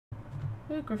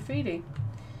Ooh, graffiti.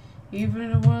 Even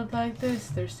in a world like this,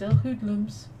 there's still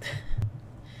hoodlums.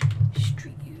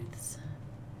 Street youths.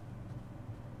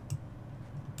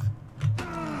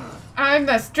 I'm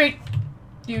the street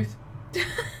youth.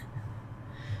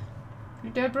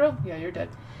 You're dead, bro? Yeah, you're dead.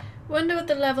 Wonder what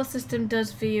the level system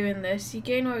does for you in this. You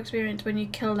gain more experience when you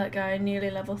kill that guy nearly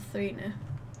level 3 now.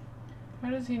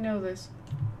 How does he know this?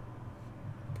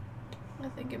 I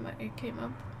think it came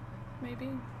up. Maybe?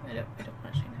 I don't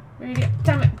actually know. Radio.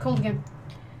 Damn it, I'm cold again.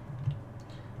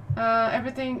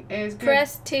 Everything is good.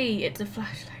 Press T, it's a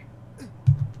flashlight.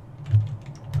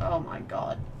 Oh my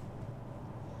god.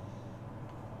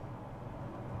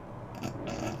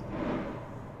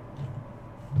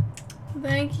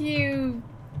 Thank you.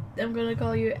 I'm gonna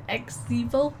call you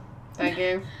X-Evil. Thank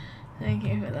you. Thank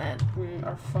you for that. We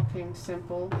are fucking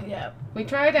simple. Yeah. We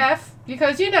tried F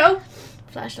because you know.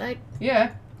 Flashlight.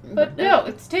 Yeah. But no,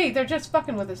 it's T. They're just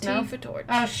fucking with us now. T for torch.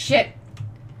 Oh shit.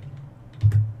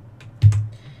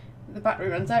 The battery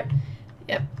runs out.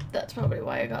 Yep, that's probably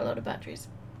why I got a lot of batteries.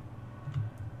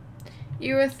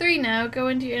 You are 3 now. Go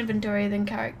into your inventory, then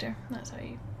character. That's how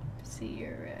you see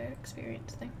your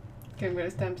experience thing. Okay, I'm gonna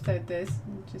stand beside this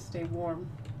and just stay warm.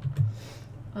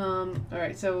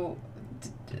 Alright, so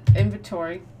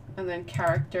inventory and then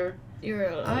character.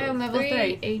 You're I am level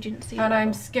 3. Agency And level.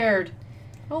 I'm scared.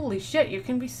 Holy shit, you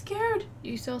can be scared.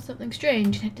 You saw something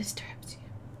strange and it disturbs you.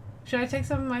 Should I take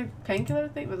some of my painkiller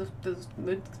thing with those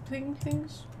mood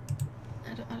things?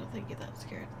 I don't think you're that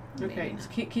scared. Okay, Maybe just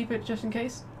not. keep it just in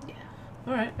case. Yeah.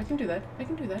 Alright, I can do that. I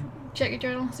can do that. Check your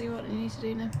journal, see what you need to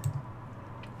do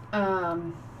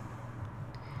now.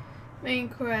 Main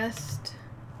quest.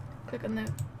 Click on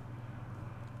that.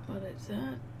 What is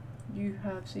that? You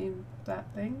have seen that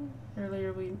thing.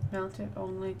 Earlier we melted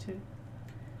only to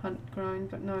hunt ground,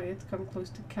 but now it's come close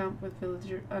to camp with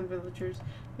villagers.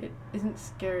 It isn't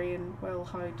scary, and well,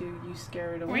 how do you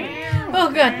scare it away?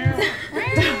 Oh god!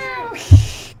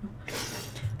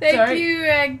 Thank Sorry. you,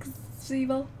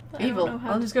 X-Evil. Evil.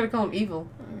 I'm just gonna call him Evil.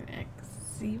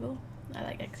 X-Evil. I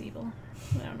like X-Evil.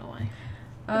 I don't know why.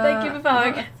 Thank you for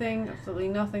following. Not a thing, absolutely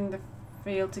nothing. The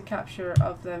failed to capture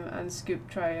of them and scoop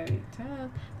try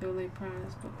the only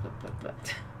prize, blah blah blah blah.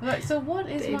 Right, so what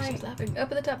is Dave's my just laughing.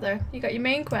 Up at the top there, you got your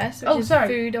main quest, which Oh, is sorry.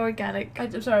 food organic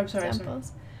I'm sorry.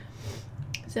 samples.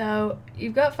 So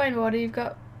you've got find water, you've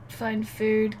got find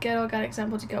food, get organic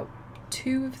samples. You got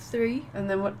 2 of 3. And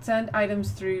then what? Send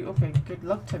items through. Okay, good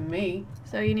luck to me.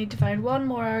 So you need to find 1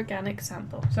 more organic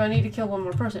sample. So I need to kill one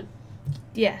more person.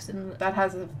 Yes, and That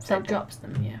has a that sample. drops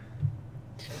them. Yeah.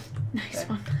 Nice Okay.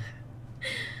 one.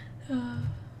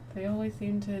 They always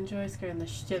seem to enjoy scaring the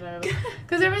shit out of us.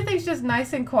 Because everything's just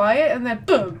nice and quiet, and then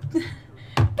boom!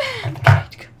 Bam!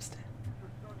 Cage comes down.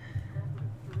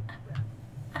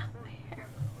 Ah, my hair.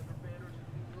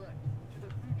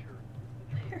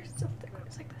 My hair is so thick when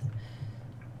it's like this.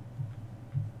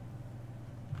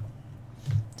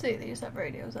 See, they just have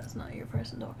radios. That's not your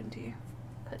person talking to you.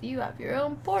 But you have your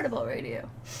own portable radio.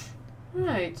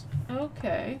 Right,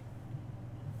 okay.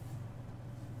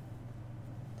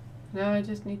 Now I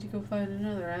just need to go find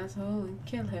another asshole and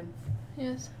kill him.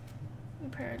 Yes.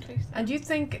 Apparently. So. And you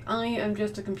think I am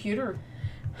just a computer?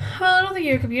 Well, I don't think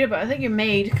you're a computer, but I think you're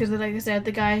made, because like I said,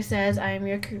 the guy says, I am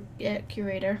your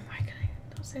curator. Why can I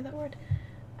don't say that word?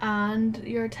 And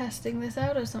you're testing this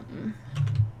out or something.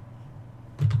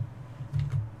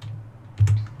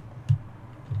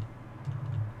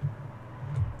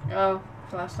 Oh,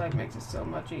 flashlight makes it so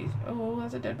much easier. Oh,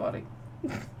 that's a dead body.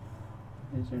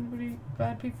 Is there anybody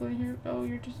bad people in here? Oh,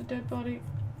 you're just a dead body.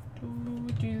 Oh,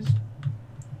 jeez.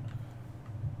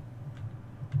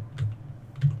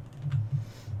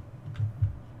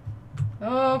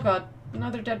 Oh god,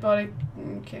 another dead body.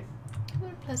 Okay.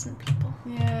 They're pleasant people.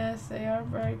 Yes, they are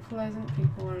very pleasant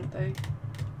people, aren't they?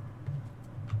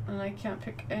 And I can't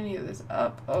pick any of this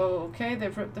up. Oh, okay,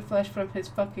 they've ripped the flesh from his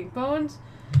fucking bones.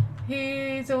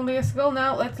 He's only a skull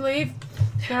now. Let's leave.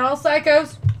 They're all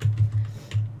psychos.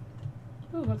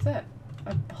 Ooh, what's that?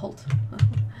 A bolt.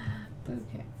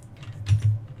 Okay.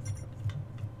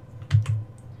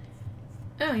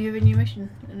 Oh, you have a new mission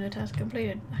and a task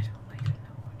completed. I don't even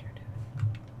know what you're doing.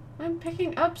 I'm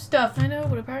picking up stuff. I know,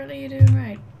 but apparently you're doing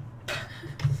right.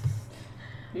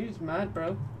 You're just mad,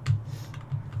 bro.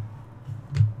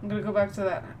 I'm gonna go back to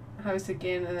that house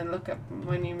again and then look up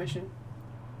my new mission.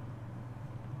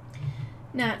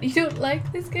 Nah, you don't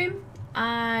like this game?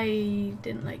 I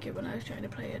didn't like it when I was trying to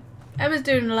play it. Emma's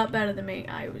doing a lot better than me.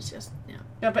 I was just, you know.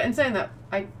 Yeah, but in saying that,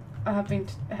 I have been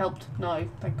helped now,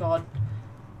 thank God.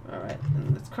 Alright,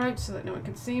 and let's crouch so that no one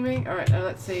can see me. Alright, now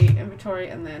let's see inventory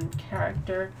and then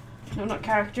character. No, not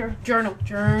character. Journal.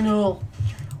 Journal.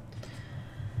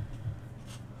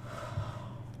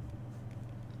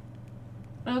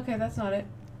 Okay, that's not it.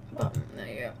 But there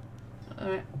you go.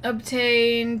 Alright.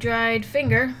 Obtain dried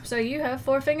finger. So you have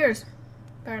 4 fingers,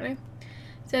 apparently.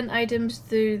 Send items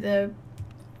through the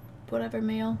whatever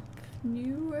mail.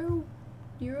 Neuro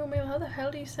mail. How the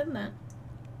hell do you send that?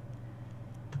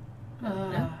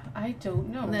 I don't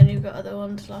know. And then you've got other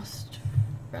ones, lost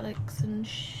relics and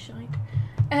shite.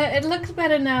 It looks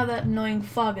better now that annoying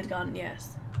fog is gone.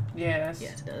 Yes. Yes.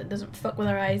 Yes, it doesn't fuck with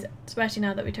our eyes, especially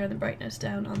now that we turn the brightness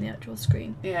down on the actual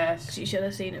screen. Yes. 'Cause you should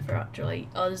have seen it for actually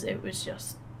us. It was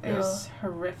just. It was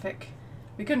horrific.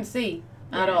 We couldn't see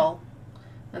at Yeah. all,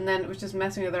 and then it was just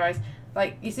messing with our eyes.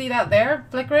 Like you see that there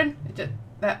flickering? It just,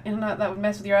 that that would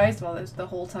mess with your eyes. Well, it was the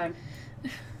whole time.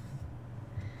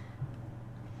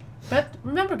 But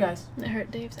remember, guys, It hurt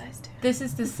Dave's eyes too. this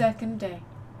is the 2nd day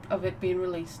of it being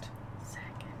released.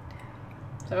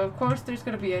 So of course there's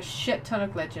going to be a shit ton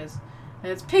of glitches,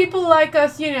 and it's people like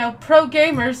us, you know, pro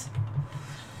gamers.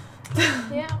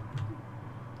 Yeah.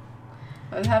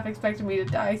 I was half expecting me to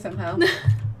die somehow.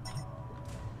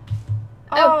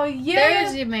 Oh, Oh yeah.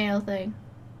 There's your mail thing.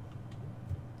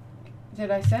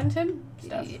 Did I send him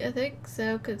stuff? I think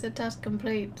so, because the task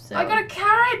complete. So. I got a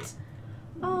carrot.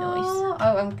 Oh,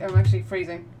 oh, I'm actually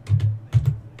freezing.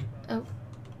 Oh.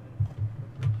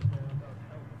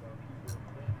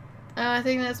 I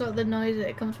think that's what the noise is.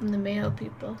 It comes from the mail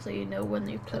people, so you know when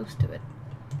you're close to it.